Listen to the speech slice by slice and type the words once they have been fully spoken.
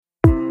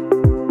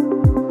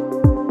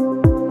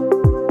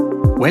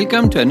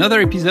Welcome to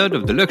another episode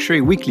of the Luxury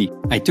Weekly.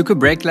 I took a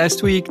break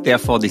last week,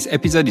 therefore this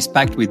episode is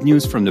packed with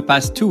news from the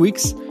past 2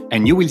 weeks,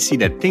 and you will see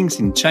that things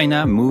in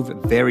China move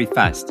very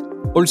fast.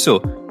 Also,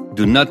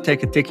 do not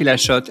take a tequila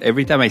shot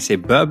every time I say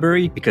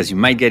Burberry because you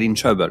might get in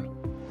trouble.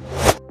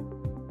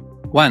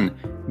 1.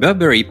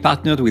 Burberry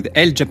partnered with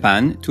Elle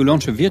Japan to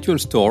launch a virtual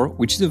store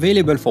which is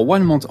available for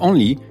 1 month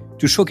only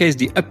to showcase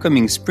the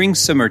upcoming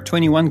Spring-Summer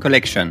 21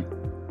 collection.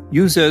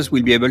 Users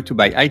will be able to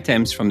buy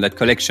items from that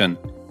collection.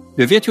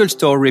 The virtual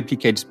store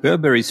replicates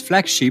Burberry's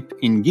flagship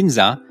in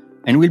Ginza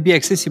and will be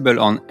accessible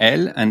on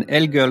Elle and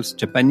Elle Girl's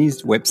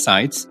Japanese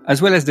websites,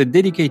 as well as the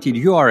dedicated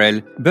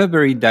URL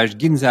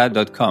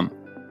burberry-ginza.com.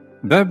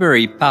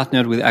 Burberry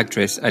partnered with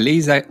actress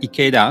Aliza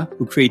Ikeda,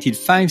 who created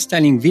 5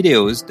 styling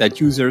videos that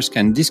users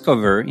can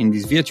discover in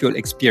this virtual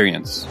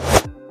experience.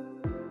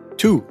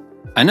 2.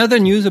 Another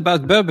news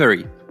about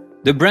Burberry.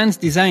 The brand's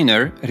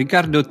designer,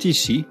 Riccardo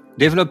Tisci,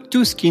 developed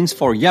 2 skins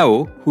for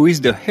Yao, who is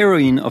the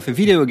heroine of a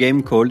video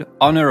game called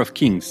Honor of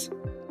Kings.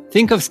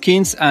 Think of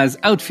skins as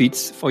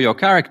outfits for your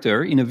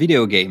character in a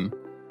video game.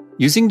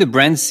 Using the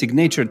brand's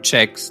signature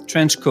checks,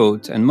 trench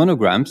coat, and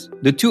monograms,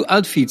 the 2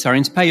 outfits are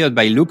inspired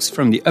by looks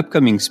from the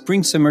upcoming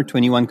Spring-Summer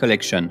 21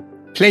 collection.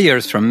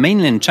 Players from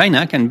mainland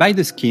China can buy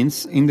the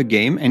skins in the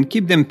game and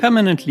keep them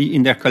permanently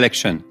in their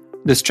collection.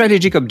 The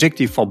strategic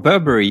objective for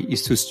Burberry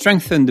is to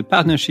strengthen the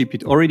partnership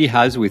it already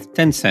has with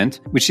Tencent,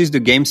 which is the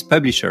game's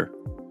publisher.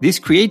 This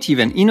creative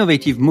and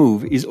innovative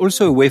move is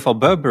also a way for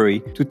Burberry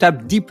to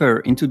tap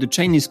deeper into the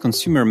Chinese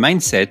consumer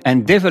mindset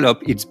and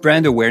develop its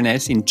brand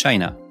awareness in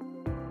China.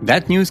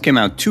 That news came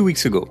out 2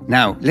 weeks ago.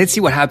 Now, let's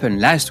see what happened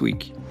last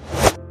week.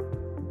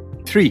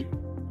 3.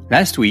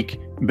 Last week,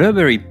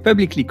 Burberry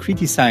publicly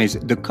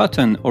criticized the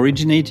cotton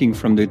originating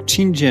from the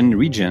Xinjiang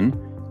region,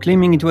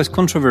 claiming it was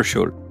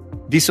controversial.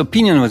 This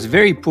opinion was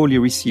very poorly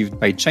received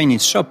by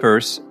Chinese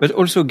shoppers, but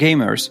also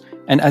gamers,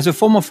 and as a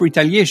form of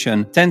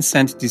retaliation,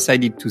 Tencent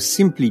decided to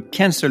simply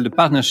cancel the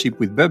partnership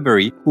with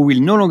Burberry, who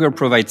will no longer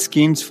provide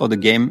skins for the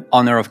game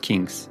Honor of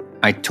Kings.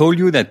 I told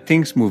you that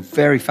things move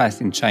very fast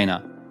in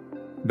China.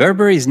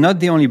 Burberry is not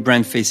the only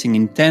brand facing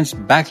intense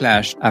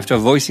backlash after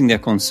voicing their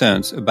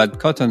concerns about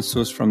cotton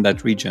sourced from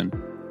that region.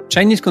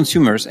 Chinese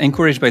consumers,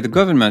 encouraged by the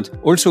government,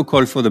 also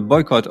called for the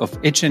boycott of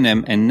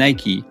H&M and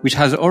Nike, which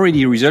has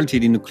already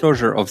resulted in the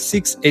closure of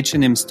 6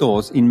 H&M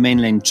stores in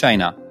mainland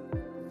China.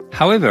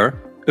 However,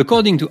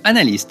 according to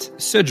analysts,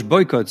 such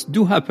boycotts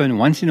do happen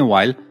once in a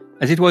while,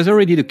 as it was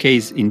already the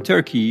case in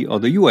Turkey or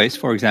the US,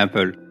 for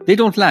example. They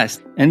don't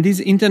last, and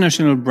these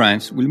international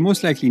brands will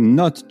most likely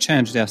not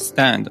change their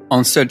stand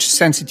on such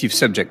sensitive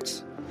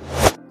subjects.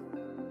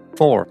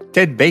 4.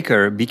 Ted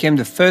Baker became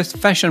the first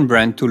fashion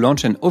brand to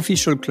launch an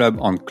official club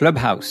on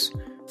Clubhouse.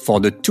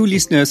 For the 2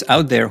 listeners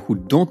out there who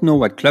don't know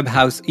what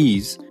Clubhouse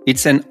is,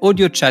 it's an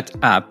audio chat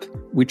app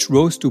which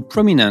rose to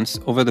prominence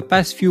over the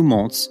past few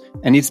months,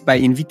 and it's by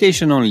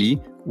invitation only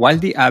while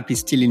the app is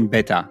still in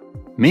beta.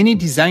 Many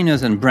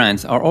designers and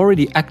brands are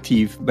already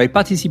active by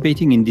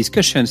participating in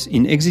discussions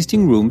in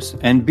existing rooms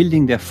and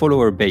building their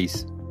follower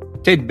base.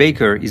 Ted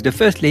Baker is the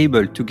first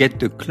label to get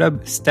the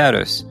club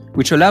status,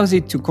 which allows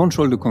it to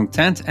control the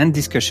content and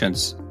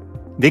discussions.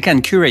 They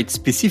can curate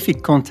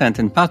specific content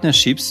and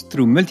partnerships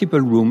through multiple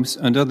rooms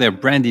under their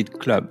branded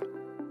club.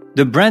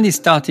 The brand is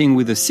starting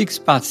with a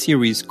 6-part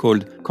series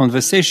called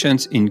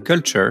Conversations in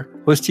Culture,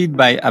 hosted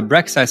by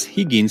Abraxas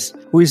Higgins,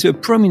 who is a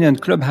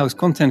prominent Clubhouse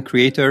content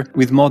creator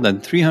with more than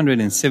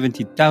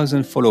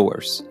 370,000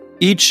 followers.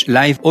 Each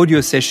live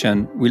audio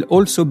session will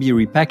also be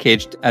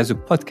repackaged as a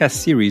podcast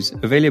series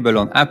available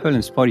on Apple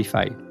and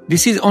Spotify.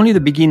 This is only the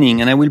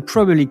beginning, and I will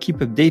probably keep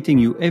updating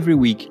you every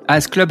week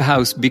as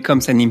Clubhouse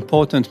becomes an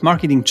important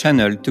marketing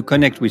channel to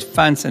connect with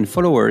fans and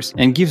followers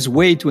and gives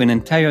way to an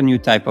entire new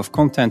type of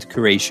content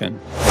curation.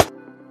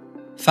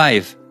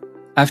 5.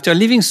 After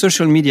leaving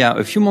social media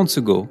a few months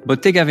ago,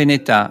 Bottega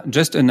Veneta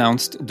just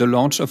announced the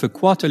launch of a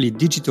quarterly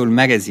digital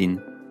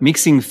magazine.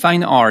 Mixing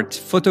fine art,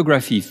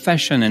 photography,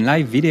 fashion, and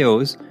live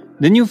videos,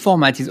 the new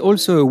format is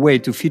also a way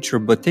to feature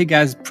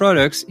Bottega's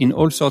products in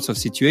all sorts of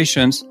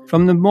situations,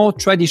 from the more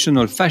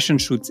traditional fashion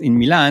shoots in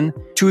Milan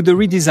to the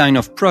redesign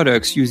of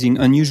products using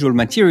unusual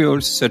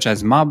materials such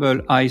as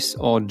marble, ice,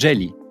 or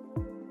jelly.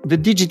 The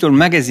digital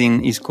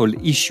magazine is called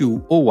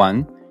Issue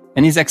 01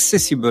 and is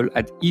accessible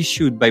at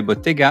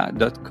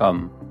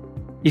issuedbybottega.com.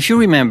 If you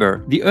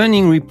remember the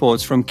earning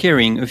reports from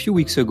Kering a few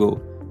weeks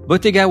ago,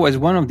 Bottega was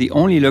one of the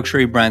only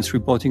luxury brands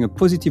reporting a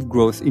positive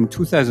growth in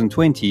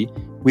 2020,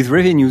 with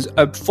revenues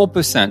up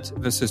 4%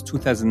 versus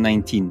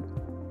 2019.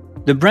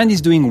 The brand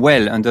is doing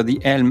well under the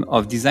helm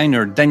of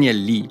designer Daniel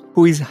Lee,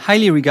 who is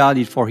highly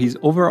regarded for his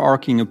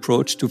overarching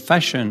approach to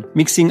fashion,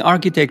 mixing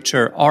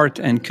architecture, art,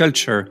 and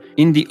culture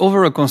in the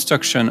overall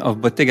construction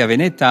of Bottega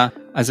Veneta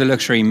as a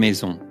luxury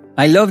maison.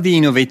 I love the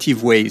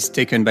innovative ways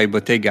taken by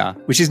Bottega,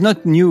 which is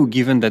not new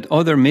given that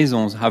other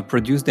maisons have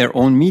produced their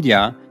own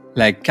media,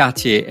 like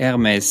Cartier,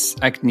 Hermès,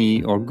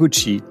 Acne, or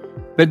Gucci,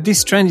 but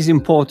this trend is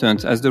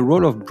important as the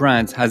role of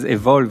brands has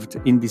evolved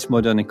in this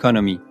modern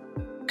economy.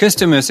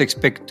 Customers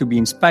expect to be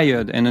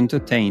inspired and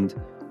entertained.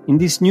 in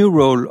this new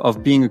role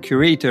of being a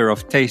curator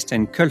of taste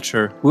and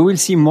culture, we will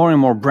see more and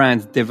more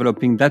brands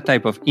developing that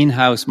type of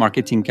in-house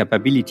marketing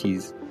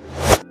capabilities.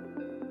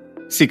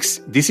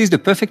 6. This is the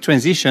perfect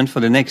transition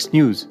for the next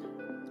news.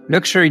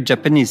 Luxury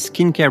Japanese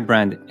skincare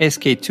brand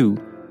SK-II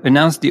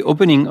announced the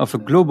opening of a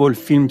global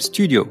film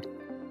studio.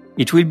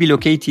 It will be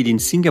located in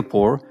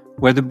Singapore,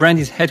 where the brand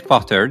is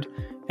headquartered,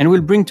 and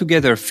will bring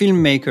together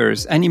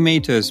filmmakers,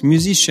 animators,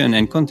 musicians,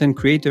 and content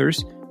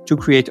creators to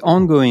create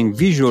ongoing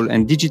visual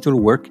and digital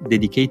work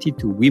dedicated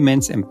to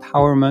women's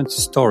empowerment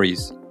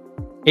stories.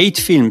 8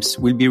 films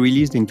will be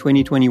released in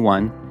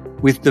 2021,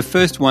 with the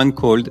first one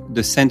called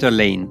The Center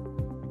Lane.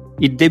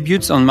 It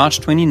debuts on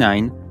March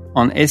 29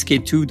 on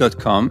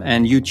sk2.com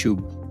and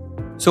YouTube.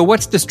 So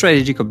what's the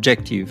strategic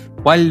objective?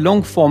 While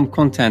long-form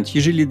content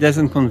usually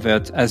doesn't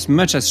convert as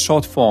much as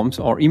short forms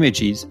or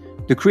images,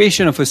 the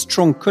creation of a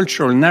strong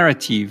cultural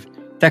narrative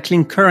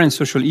tackling current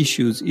social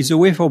issues is a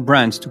way for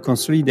brands to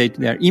consolidate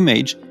their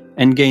image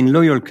and gain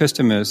loyal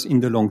customers in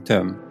the long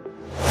term.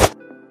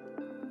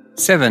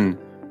 7.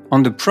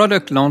 On the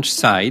product launch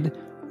side,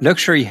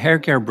 luxury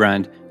haircare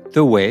brand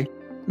Ouai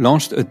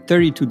launched a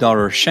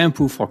 $32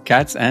 shampoo for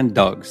cats and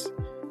dogs.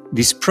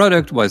 This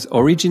product was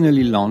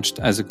originally launched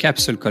as a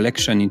capsule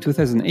collection in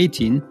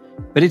 2018,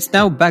 but it's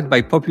now backed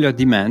by popular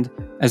demand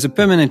as a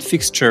permanent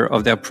fixture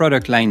of their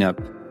product lineup.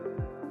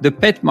 The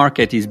pet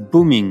market is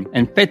booming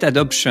and pet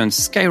adoptions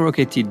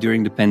skyrocketed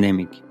during the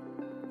pandemic.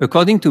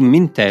 According to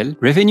Mintel,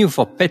 revenue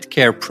for pet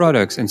care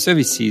products and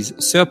services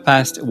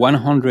surpassed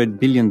 $100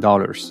 billion,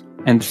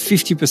 and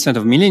 50%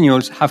 of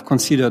millennials have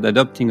considered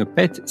adopting a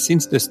pet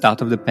since the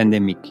start of the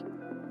pandemic.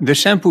 The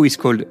shampoo is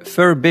called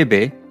Fur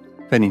Bebe,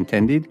 pun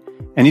intended,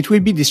 and it will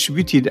be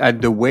distributed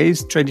at the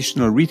Ouai's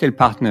traditional retail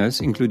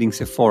partners, including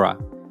Sephora.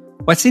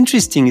 What's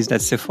interesting is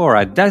that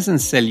Sephora doesn't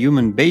sell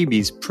human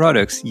babies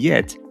products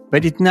yet,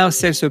 but it now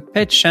sells a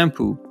pet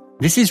shampoo.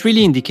 This is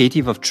really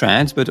indicative of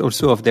trends, but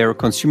also of their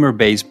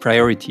consumer-based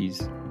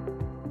priorities.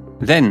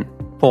 Then,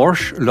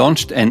 Porsche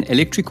launched an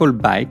electrical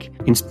bike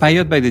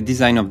inspired by the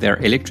design of their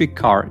electric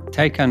car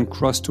Taycan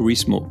Cross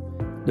Turismo.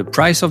 The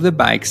price of the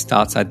bike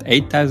starts at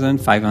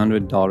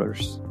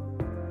 $8,500.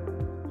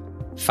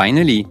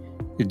 Finally,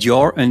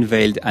 Dior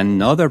unveiled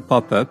another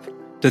pop-up,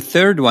 the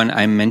third one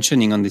I'm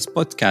mentioning on this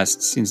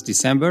podcast since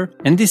December,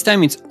 and this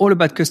time it's all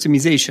about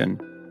customization.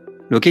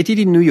 Located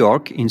in New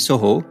York, in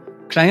Soho,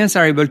 clients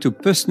are able to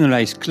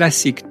personalize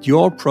classic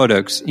Dior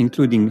products,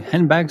 including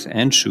handbags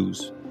and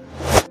shoes.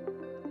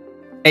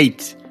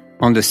 8.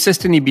 On the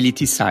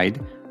sustainability side,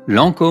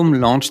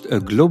 Lancome launched a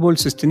global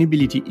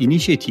sustainability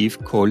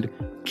initiative called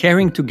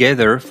Caring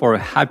Together for a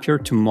Happier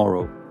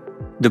Tomorrow.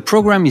 The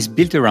program is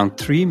built around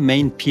 3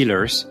 main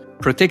pillars: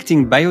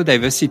 protecting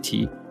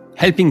biodiversity,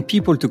 helping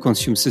people to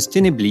consume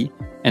sustainably,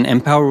 and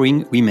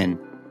empowering women.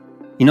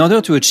 In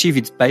order to achieve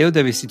its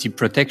biodiversity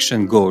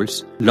protection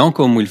goals,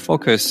 Lancome will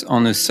focus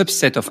on a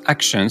subset of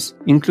actions,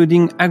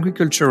 including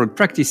agricultural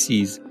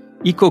practices,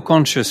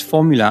 eco-conscious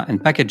formula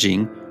and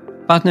packaging,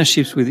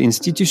 partnerships with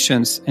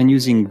institutions, and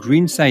using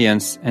green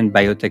science and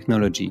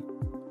biotechnology.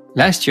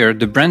 Last year,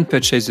 the brand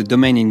purchased a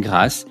domain in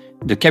Grasse,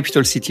 the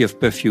capital city of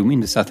perfume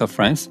in the south of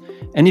France,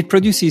 and it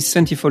produces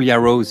centifolia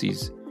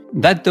roses.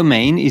 That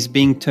domain is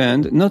being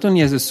turned not only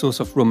as a source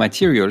of raw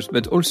materials,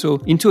 but also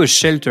into a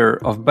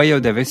shelter of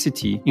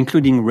biodiversity,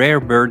 including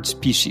rare bird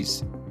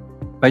species.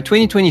 By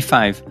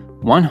 2025,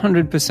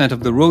 100%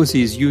 of the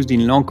roses used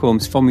in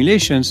Lancome's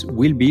formulations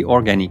will be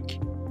organic.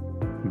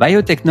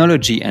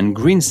 Biotechnology and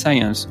green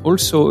science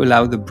also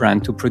allow the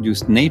brand to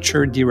produce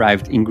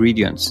nature-derived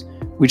ingredients,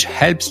 which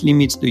helps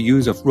limit the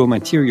use of raw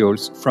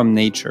materials from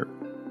nature.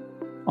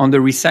 On the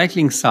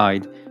recycling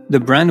side, the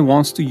brand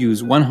wants to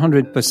use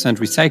 100%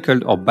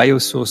 recycled or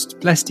biosourced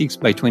plastics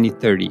by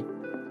 2030.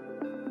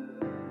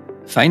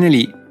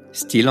 Finally,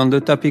 still on the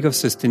topic of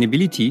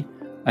sustainability,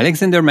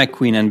 Alexander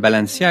McQueen and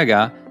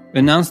Balenciaga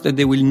announced that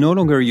they will no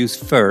longer use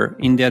fur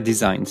in their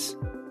designs.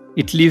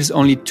 It leaves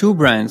only 2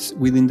 brands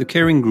within the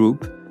Kering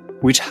group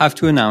which have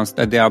to announce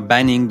that they are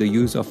banning the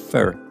use of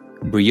fur: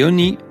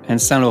 Brioni and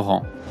Saint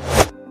Laurent.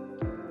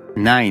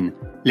 9.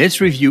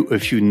 Let's review a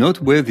few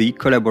noteworthy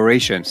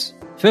collaborations.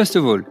 First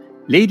of all,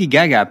 Lady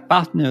Gaga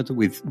partnered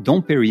with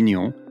Dom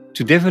Pérignon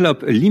to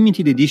develop a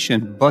limited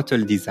edition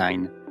bottle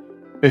design.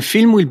 A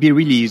film will be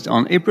released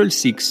on April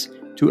 6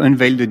 to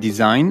unveil the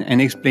design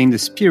and explain the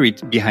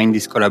spirit behind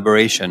this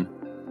collaboration.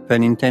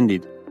 Pun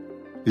intended.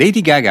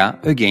 Lady Gaga,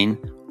 again,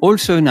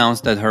 also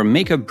announced that her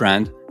makeup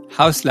brand,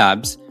 House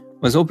Labs,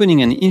 was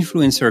opening an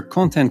influencer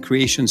content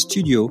creation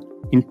studio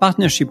in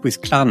partnership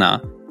with Klarna,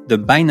 the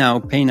Buy Now,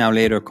 Pay Now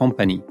Later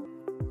company.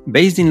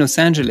 Based in Los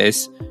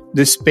Angeles,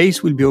 the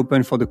space will be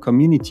open for the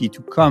community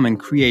to come and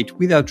create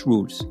without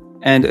rules.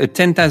 And a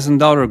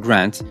 $10,000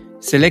 grant,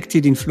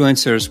 selected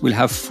influencers will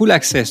have full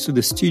access to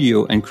the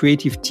studio and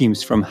creative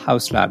teams from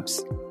House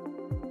Labs.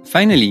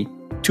 Finally,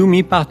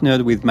 Tumi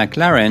partnered with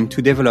McLaren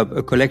to develop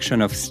a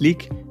collection of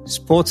sleek,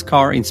 sports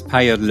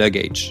car-inspired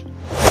luggage.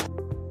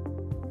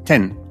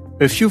 10.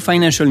 A few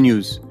financial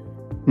news.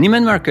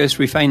 Neiman Marcus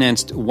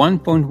refinanced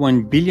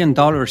 $1.1 billion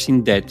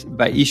in debt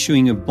by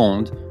issuing a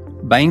bond,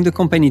 buying the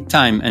company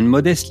time and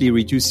modestly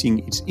reducing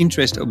its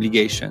interest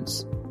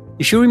obligations.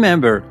 If you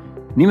remember,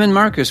 Neiman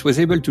Marcus was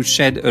able to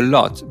shed a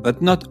lot,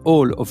 but not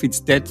all of its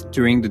debt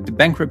during the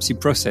bankruptcy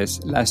process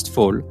last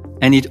fall,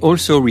 and it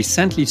also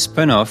recently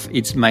spun off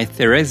its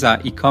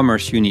Mytheresa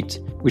e-commerce unit,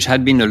 which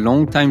had been a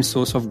long-time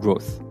source of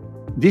growth.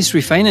 This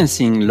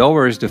refinancing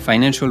lowers the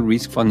financial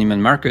risk for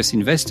Neiman Marcus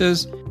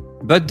investors,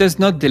 but does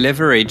not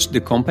deleverage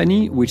the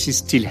company, which is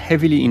still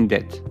heavily in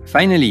debt.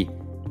 Finally,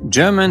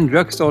 German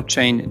drugstore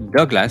chain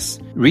Douglas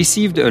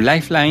received a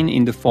lifeline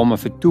in the form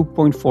of a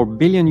 €2.4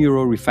 billion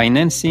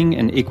refinancing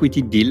and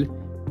equity deal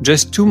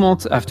just 2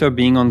 months after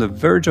being on the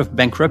verge of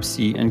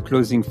bankruptcy and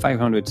closing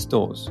 500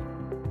 stores.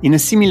 In a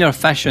similar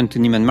fashion to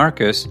Neiman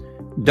Marcus,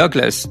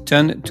 Douglas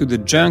turned to the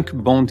junk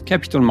bond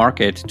capital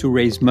market to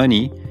raise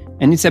money,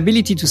 and its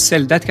ability to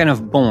sell that kind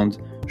of bond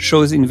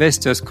shows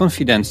investors'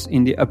 confidence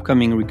in the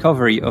upcoming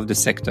recovery of the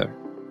sector.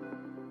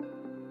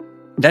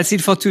 That's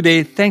it for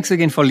today. Thanks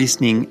again for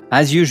listening.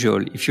 As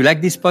usual, if you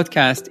like this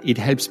podcast, it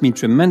helps me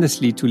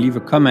tremendously to leave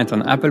a comment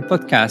on Apple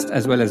Podcasts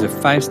as well as a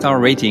 5-star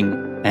rating.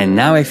 And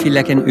now I feel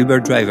like an Uber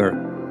driver.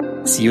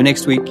 See you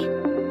next week.